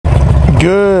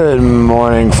Good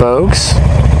morning, folks.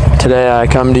 Today I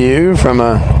come to you from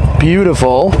a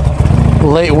beautiful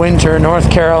late winter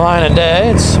North Carolina day.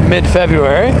 It's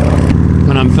mid-February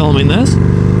when I'm filming this.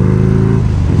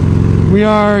 We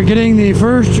are getting the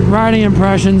first riding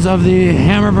impressions of the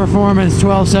Hammer Performance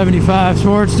 1275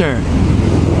 Sportster.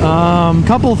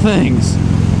 Couple things.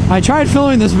 I tried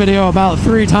filming this video about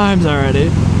 3 times already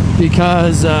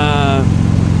because I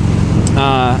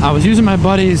was using my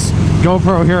buddy's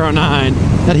GoPro Hero 9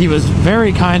 that he was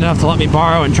very kind enough to let me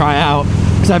borrow and try out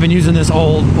because I've been using this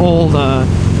old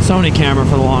Sony camera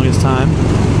for the longest time,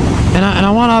 and I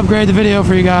want to upgrade the video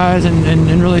for you guys and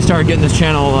really start getting this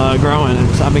channel growing.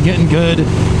 So I've been getting good,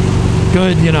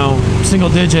 you know,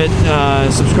 single-digit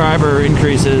subscriber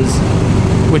increases,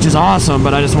 which is awesome.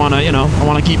 But I just want to, you know, I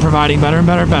want to keep providing better and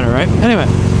better and better, right? Anyway,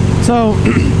 so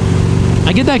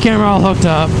I get that camera all hooked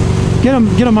up, get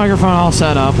a microphone all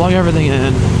set up, plug everything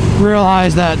in,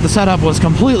 realize that the setup was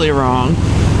completely wrong,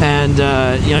 and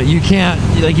you know, you can't,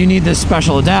 like, you need this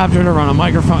special adapter to run a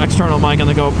microphone, external mic on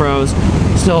the GoPros.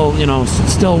 Still, you know,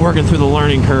 still working through the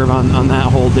learning curve on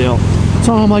that whole deal.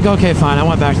 So I'm like, okay, fine. I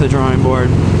went back to the drawing board,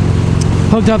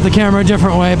 hooked up the camera a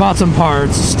different way, bought some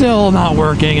parts, still not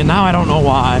working, and now I don't know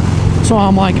why. So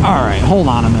I'm like, all right, hold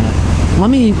on a minute. Let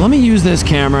me use this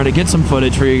camera to get some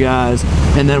footage for you guys,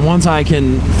 and then once I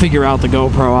can figure out the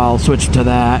GoPro, I'll switch to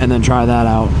that and then try that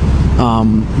out.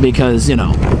 Because, you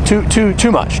know,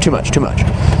 too much.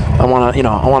 I want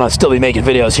to still be making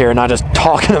videos here and not just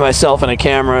talking to myself in a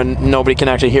camera and nobody can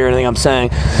actually hear anything I'm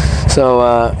saying.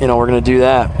 So you know, we're gonna do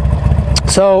that.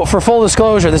 So for full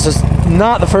disclosure, this is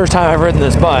not the first time I've ridden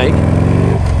this bike.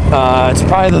 It's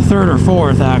probably the 3rd or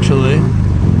 4th actually.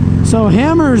 So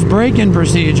Hammer's break-in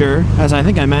procedure, as I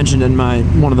think I mentioned in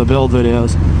one of the build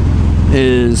videos,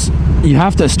 is you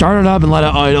have to start it up and let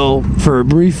it idle for a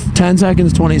brief 10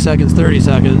 seconds, 20 seconds, 30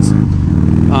 seconds,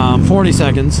 40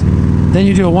 seconds. Then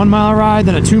you do a 1 mile ride,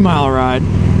 then a 2 mile ride.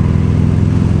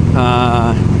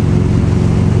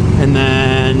 And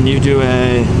then you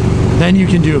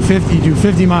can do a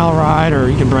 50 mile ride, or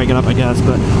you can break it up, I guess,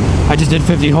 but I just did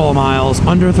 50 whole miles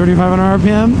under 3,500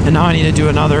 RPM, and now I need to do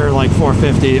another like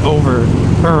 450 over,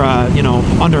 or you know,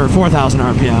 under 4,000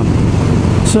 RPM.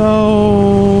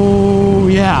 So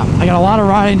yeah, I got a lot of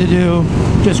riding to do,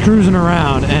 just cruising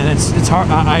around, and it's hard.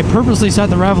 I purposely set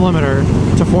the rev limiter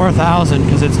to 4,000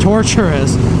 because it's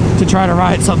torturous to try to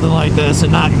ride something like this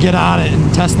and not get on it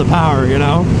and test the power, you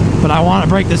know. But I want to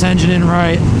break this engine in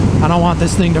right. I don't want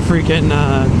this thing to freaking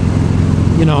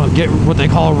you know, get what they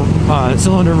call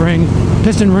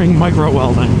piston ring micro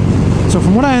welding. So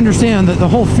from what I understand, the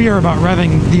whole fear about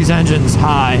revving these engines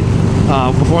high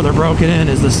before they're broken in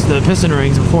is the piston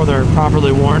rings, before they're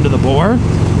properly worn to the bore,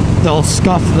 they'll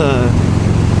scuff the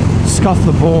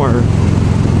bore,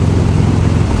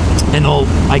 and they'll,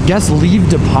 I guess, leave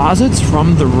deposits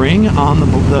from the ring on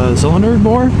the cylinder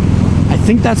bore. I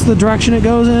think that's the direction it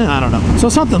goes in. I don't know. So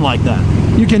something like that.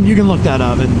 You can look that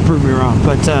up and prove me wrong.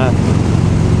 But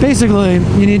basically,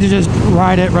 you need to just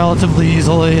ride it relatively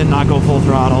easily and not go full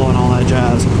throttle and all that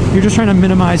jazz. You're just trying to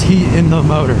minimize heat in the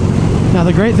motor. Now,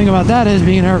 the great thing about that is,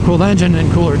 being an air-cooled engine and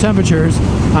cooler temperatures,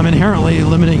 I'm inherently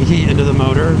limiting heat into the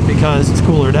motor because it's a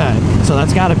cooler day. So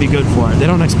that's got to be good for it. They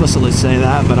don't explicitly say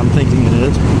that, but I'm thinking it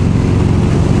is.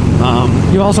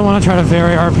 You also want to try to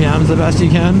vary RPMs the best you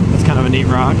can. That's kind of a neat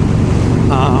rock.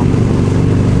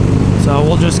 So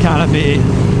we'll just kind of be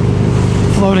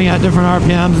floating at different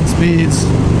RPMs and speeds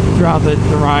throughout the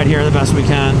ride here the best we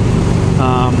can.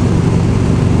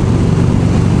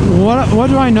 What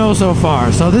do I know so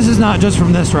far? So this is not just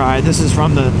from this ride. This is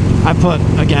from I put,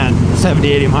 again,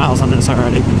 70-80 miles on this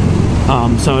already.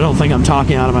 So I don't think I'm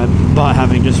talking out of my butt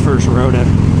having just first rode it.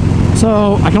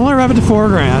 So I can only rev it to 4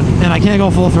 grand, and I can't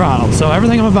go full throttle. So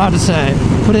everything I'm about to say,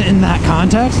 put it in that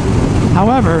context.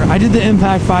 However, I did the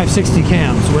Impact 560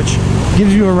 cams, which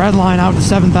gives you a red line out to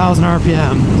 7,000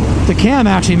 RPM. The cam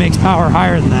actually makes power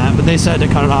higher than that, but they said to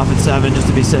cut it off at 7 just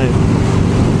to be safe.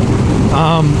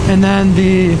 And then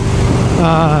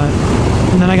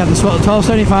I got the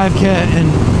 1275 kit,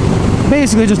 and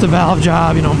basically just a valve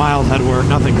job, you know, mild head work,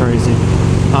 nothing crazy.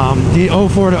 The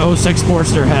 04 to 06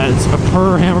 Sportster heads,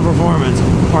 per Hammer Performance,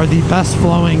 are the best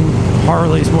flowing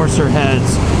Harley Sportster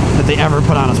heads that they ever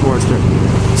put on a Sportster.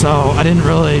 So I didn't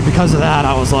really, because of that,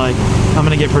 I was like, I'm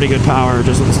going to get pretty good power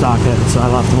just with the stock heads, so I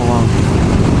left them alone.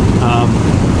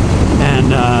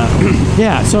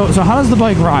 Yeah, so how does the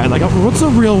bike ride? Like, what's the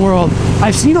real world?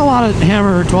 I've seen a lot of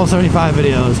Hammer 1275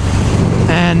 videos,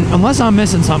 and unless I'm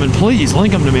missing something, please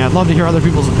link them to me. I'd love to hear other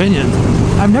people's opinions.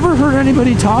 I've never heard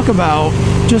anybody talk about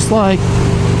just like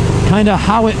kind of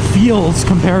how it feels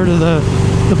compared to the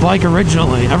the bike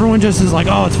originally. Everyone just is like,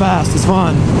 oh, it's fast, it's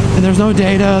fun, and there's no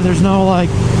data, there's no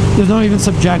even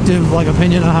subjective like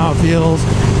opinion on how it feels.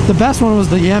 The best one was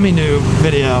the Yami Noob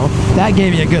video. That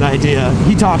gave me a good idea.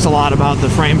 He talks a lot about the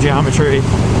frame geometry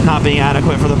not being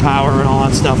adequate for the power and all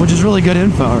that stuff, which is really good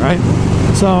info, right?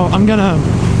 So I'm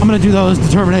gonna do those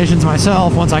determinations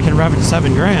myself once I can rev it to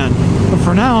 $7,000. But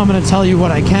for now, I'm gonna tell you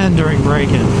what I can during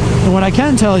break-in. And what I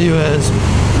can tell you is,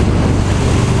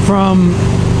 from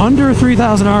under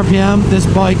 3,000 RPM, this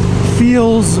bike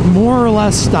feels more or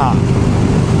less stock.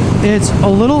 It's a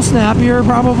little snappier,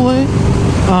 probably.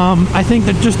 I think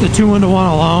that just the 2-1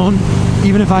 alone,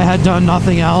 even if I had done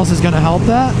nothing else, is going to help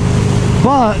that.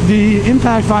 But the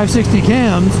Impact 560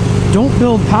 cams don't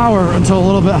build power until a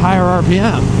little bit higher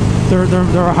RPM. They're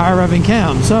a higher revving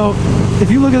cam. So if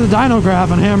you look at the dyno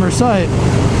graph on Hammer's site,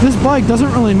 this bike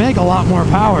doesn't really make a lot more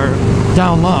power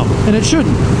down low, and it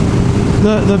shouldn't.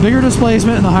 The bigger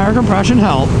displacement and the higher compression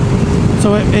help.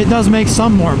 So it does make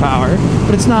some more power,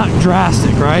 but it's not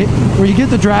drastic, right? Where you get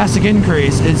the drastic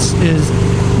increase is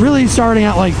really starting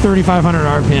at like 3,500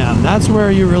 RPM. That's where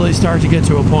you really start to get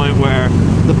to a point where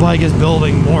the bike is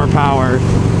building more power,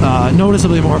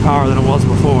 noticeably more power than it was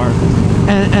before.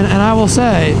 And I will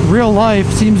say, real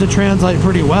life seems to translate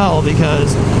pretty well,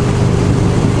 because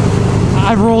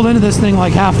I've rolled into this thing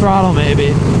like half throttle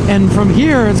maybe, and from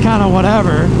here it's kind of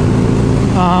whatever.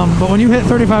 But when you hit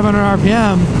 3,500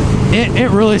 RPM, it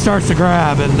really starts to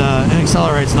grab and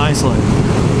accelerates nicely.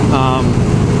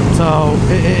 So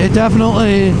it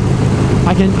definitely,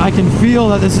 I can feel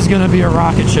that this is going to be a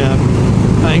rocket ship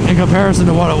in comparison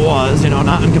to what it was. You know,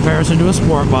 not in comparison to a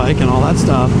sport bike and all that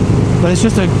stuff, but it's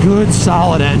just a good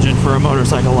solid engine for a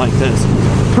motorcycle like this.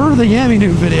 Per the Yami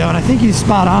Noob video, and I think he's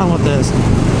spot on with this,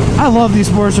 I love these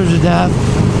Sportsters to death.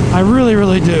 I really,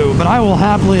 really do, but I will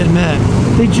happily admit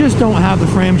they just don't have the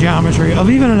frame geometry of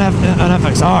even an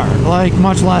FXR, like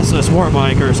much less a sport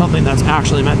bike or something that's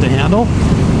actually meant to handle.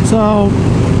 So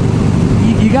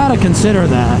you got to consider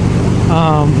that,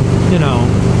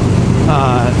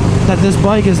 that this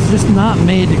bike is just not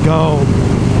made to go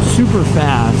super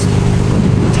fast,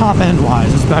 top end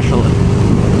wise especially.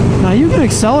 Now you can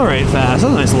accelerate fast.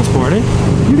 That's a nice little sporty.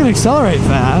 You can accelerate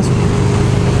fast.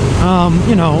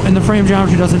 And the frame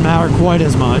geometry doesn't matter quite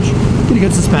as much. Get a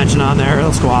good suspension on there.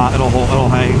 It'll squat. It'll hold. It'll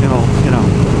hang.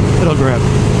 It'll grip.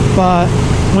 But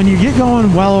when you get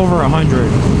going well over 100,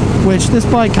 which this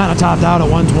bike kind of topped out at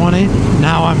 120,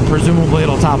 now presumably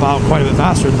it'll top out quite a bit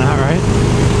faster than that, right?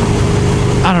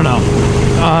 I don't know.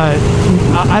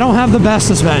 I don't have the best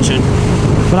suspension,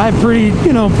 but I have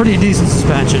pretty decent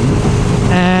suspension,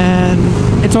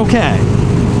 and it's okay.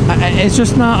 It's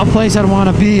just not a place I'd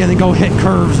want to be and then go hit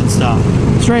curves and stuff.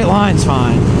 Straight line's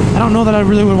fine. I don't know that I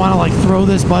really would want to like throw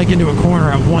this bike into a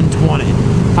corner at 120.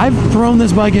 I've thrown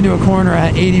this bike into a corner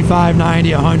at 85,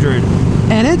 90, 100,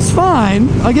 and it's fine,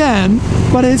 again,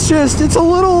 but it's a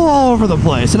little all over the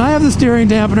place. And I have the steering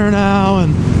dampener now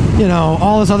and,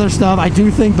 all this other stuff. I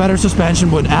do think better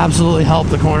suspension would absolutely help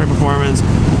the corner performance,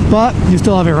 but you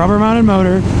still have a rubber-mounted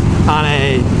motor on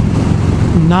a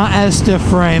not as stiff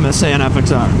frame as, say, an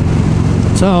FXR.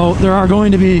 So there are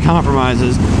going to be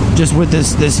compromises just with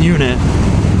this unit.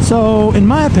 So in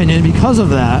my opinion, because of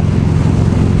that,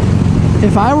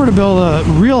 if I were to build a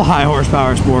real high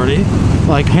horsepower sporty,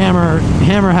 like Hammer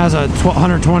has a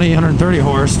 120, 130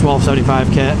 horse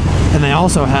 1275 kit, and they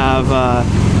also have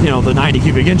the 90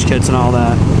 cubic inch kits and all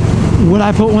that. Would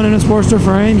I put one in a Sportster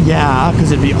frame? Yeah,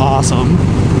 because it'd be awesome.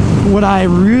 Would I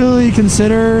really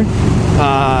consider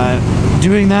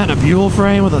doing that in a Buell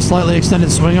frame with a slightly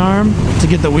extended swing arm to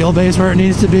get the wheelbase where it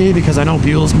needs to be, because I know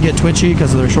Buells can get twitchy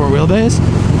because of their short wheelbase?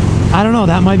 I don't know.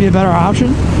 That might be a better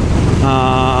option.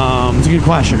 It's a good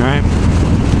question, right?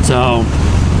 So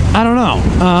I don't know.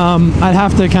 I'd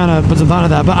have to kind of put some thought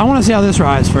into that, but I want to see how this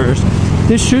rides first.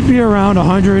 This should be around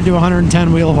 100 to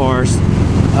 110 wheel horse.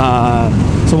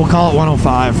 So we'll call it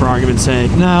 105 for argument's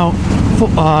sake. Now,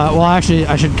 well, actually,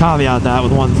 I should caveat that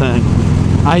with one thing.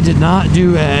 I did not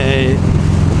do a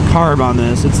carb on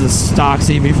this. It's the stock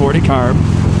CB40 carb.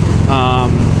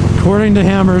 According to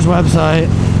Hammer's website,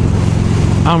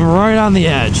 I'm right on the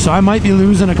edge, so I might be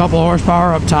losing a couple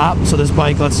horsepower up top. So this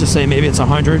bike, let's just say maybe it's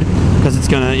 100, because it's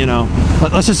gonna,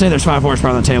 let's just say there's 5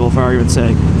 horsepower on the table for argument's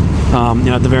sake,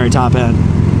 at the very top end.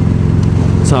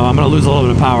 So I'm gonna lose a little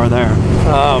bit of power there.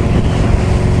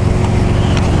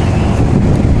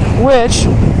 Which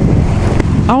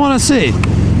I want to see.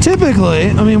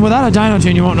 Typically, I mean, without a dyno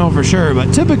tune, you won't know for sure.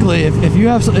 But typically, if you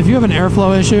have an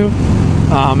airflow issue,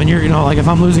 and you're like if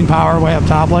I'm losing power way up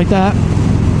top like that,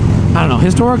 I don't know.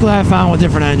 Historically, I've found with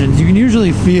different engines, you can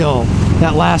usually feel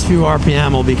that last few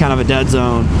RPM will be kind of a dead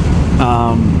zone,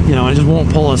 You know, it just won't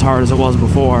pull as hard as it was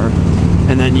before.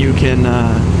 And then you can,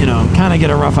 you know, kind of get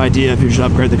a rough idea if you should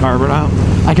upgrade the carburetor out.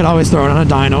 I could always throw it on a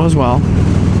dyno as well.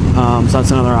 So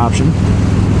that's another option,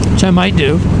 which I might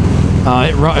do.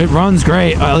 It runs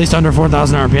great, at least under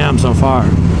 4,000 RPM so far.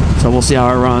 So we'll see how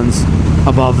it runs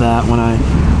above that when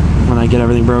I get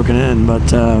everything broken in.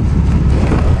 But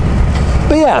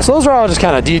yeah, so those are all just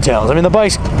kind of details. I mean, the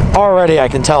bike's already, I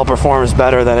can tell, performs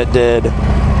better than it did,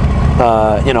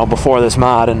 you know, before this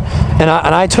mod. And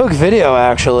I took video,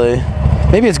 actually.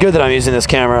 Maybe it's good that I'm using this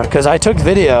camera, because I took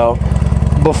video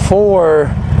before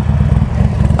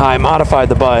I modified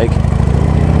the bike.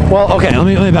 Well, okay, let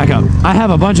me back up. I have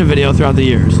a bunch of video throughout the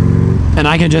years, and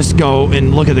I can just go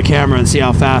and look at the camera and see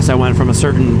how fast I went from a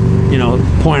certain, you know,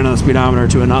 point on the speedometer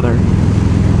to another.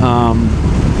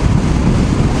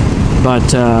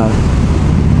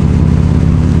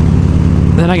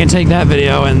 Then I can take that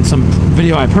video and some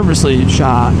video I purposely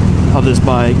shot of this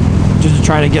bike just to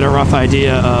try to get a rough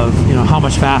idea of, you know, how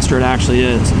much faster it actually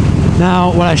is.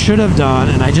 Now, what I should have done,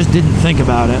 and I just didn't think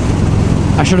about it,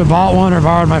 I should have bought one or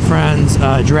borrowed my friend's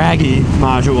Draggy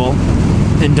module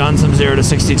and done some 0 to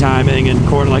 60 timing and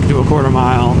do a quarter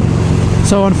mile.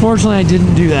 So unfortunately I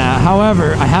didn't do that.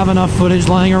 However, I have enough footage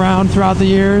laying around throughout the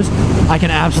years. I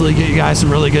can absolutely get you guys some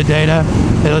really good data.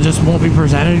 It'll just won't be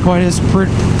presented quite as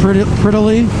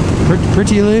prettily.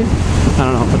 I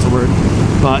don't know if that's a word,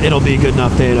 but it'll be good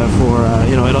enough data for,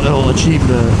 you know, it'll achieve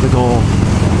the goal.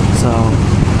 So,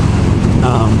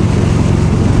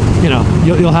 you know,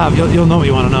 you'll know what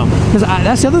you want to know. Because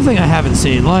that's the other thing I haven't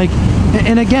seen. Like,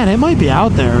 and again, it might be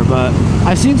out there, but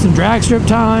I've seen some drag strip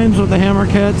times with the Hammer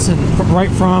kits, and right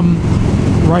from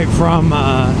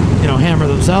you know, Hammer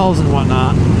themselves and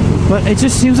whatnot. But it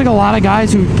just seems like a lot of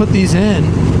guys who put these in,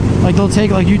 like, they'll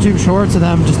take like YouTube shorts of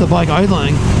them, just the bike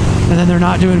idling, and then they're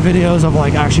not doing videos of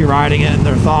like actually riding it and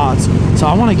their thoughts. So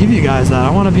I want to give you guys that. I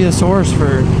want to be a source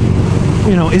for,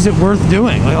 you know, is it worth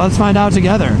doing? Like, let's find out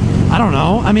together. I don't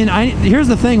know. I mean, here's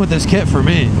the thing with this kit for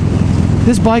me.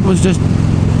 This bike was just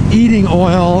eating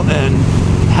oil and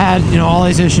had, you know, all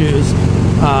these issues.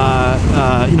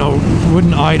 You know,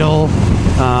 wouldn't idle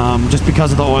just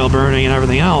because of the oil burning and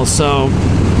everything else. So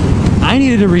I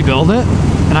needed to rebuild it,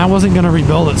 and I wasn't going to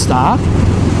rebuild it stock.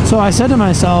 So I said to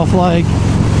myself, like,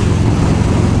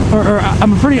 or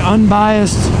I'm a pretty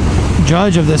unbiased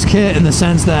judge of this kit in the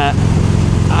sense that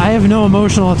I have no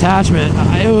emotional attachment.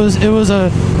 It was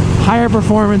a higher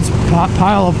performance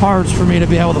pile of parts for me to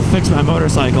be able to fix my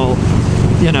motorcycle.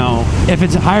 You know, if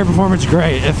it's higher performance,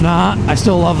 great. If not, I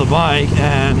still love the bike,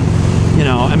 and, you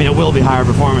know, I mean, it will be higher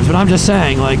performance, but I'm just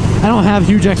saying, like, I don't have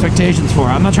huge expectations for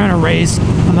it. I'm not trying to race.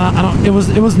 It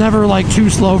was never like too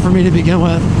slow for me to begin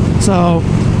with. So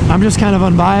I'm just kind of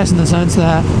unbiased in the sense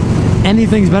that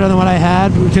anything's better than what I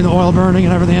had between the oil burning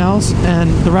and everything else, and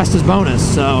the rest is bonus.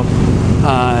 So,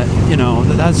 you know,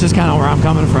 that's just kind of where I'm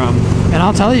coming from. And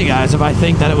I'll tell you guys if I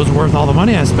think that it was worth all the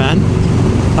money I spent,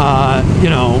 you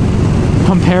know,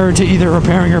 compared to either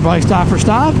repairing your bike stock for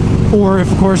stock, or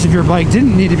if, of course, if your bike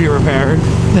didn't need to be repaired,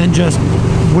 then just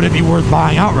would it be worth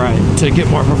buying outright to get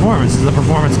more performance? Is the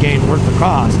performance gain worth the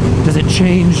cost? Does it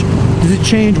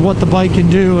change what the bike can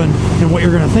do and what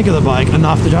you're going to think of the bike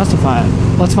enough to justify it?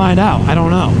 Let's find out. I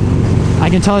don't know. I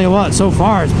can tell you what, so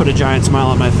far it's put a giant smile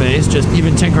on my face, just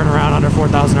even tinkering around under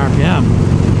 4,000 RPM.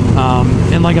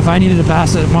 And like, if I wanted to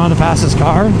pass this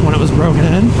car when it was broken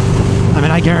in, I mean,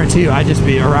 I guarantee you I'd just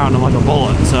be around them like a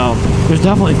bullet. So there's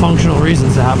definitely functional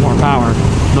reasons to have more power.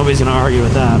 Nobody's going to argue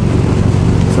with that.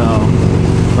 So,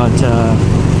 but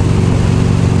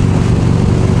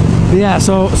yeah,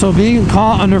 so being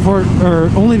caught under or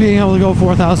only being able to go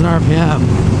 4,000 RPM,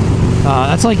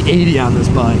 that's like 80 on this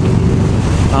bike.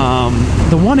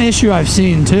 The one issue I've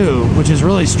seen too, which is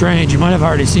really strange, you might have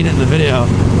already seen it in the video,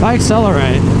 if I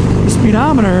accelerate, the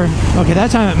speedometer, okay,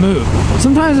 that time it moved.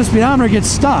 Sometimes the speedometer gets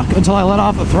stuck until I let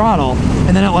off the throttle,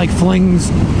 and then it like flings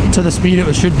to the speed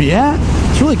it should be at.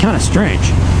 It's really kind of strange.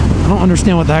 I don't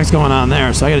understand what the heck's going on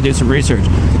there, so I got to do some research.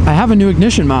 I have a new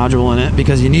ignition module in it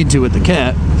because you need to with the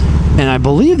kit, and I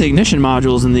believe the ignition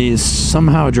modules in these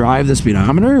somehow drive the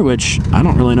speedometer, which I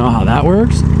don't really know how that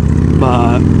works,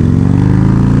 but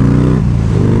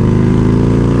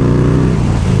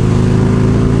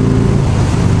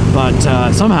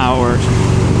somehow it works.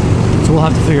 So we'll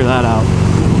have to figure that out.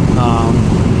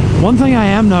 One thing I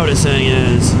am noticing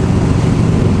is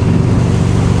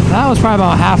that was probably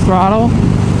about half throttle.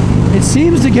 It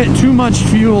seems to get too much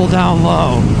fuel down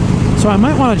low, so I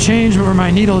might want to change where my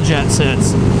needle jet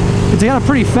sits. It's got a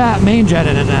pretty fat main jet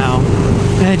in it now,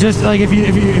 and it just, like, if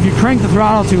you crank the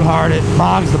throttle too hard, it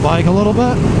bogs the bike a little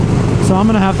bit. So I'm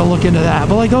gonna have to look into that.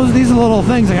 But like these are little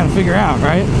things I gotta figure out,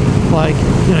 right? Like,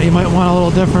 you know, you might want a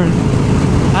little different.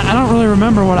 I don't really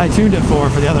remember what I tuned it for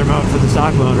the other motor, for the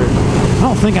stock motor. I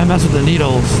don't think I messed with the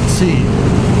needles C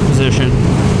position,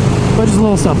 but just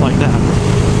little stuff like that.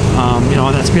 You know,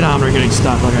 that speedometer getting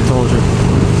stuck, like I told you.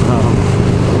 So,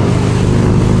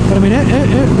 but I mean,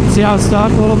 it see how it's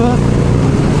stuck a little bit?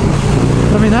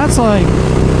 But I mean, that's like,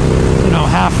 you know,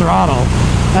 half throttle.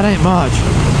 That ain't much.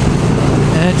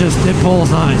 And it pulls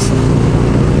nice.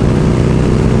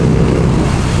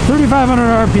 3,500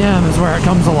 RPM is where it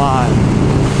comes alive,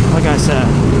 like I said.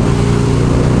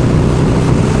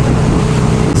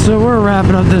 So we're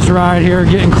wrapping up this ride here,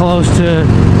 getting close to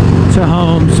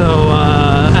home. So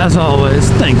as always,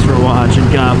 thanks for watching.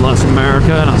 God bless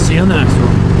America, and I'll see you in the next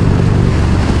one.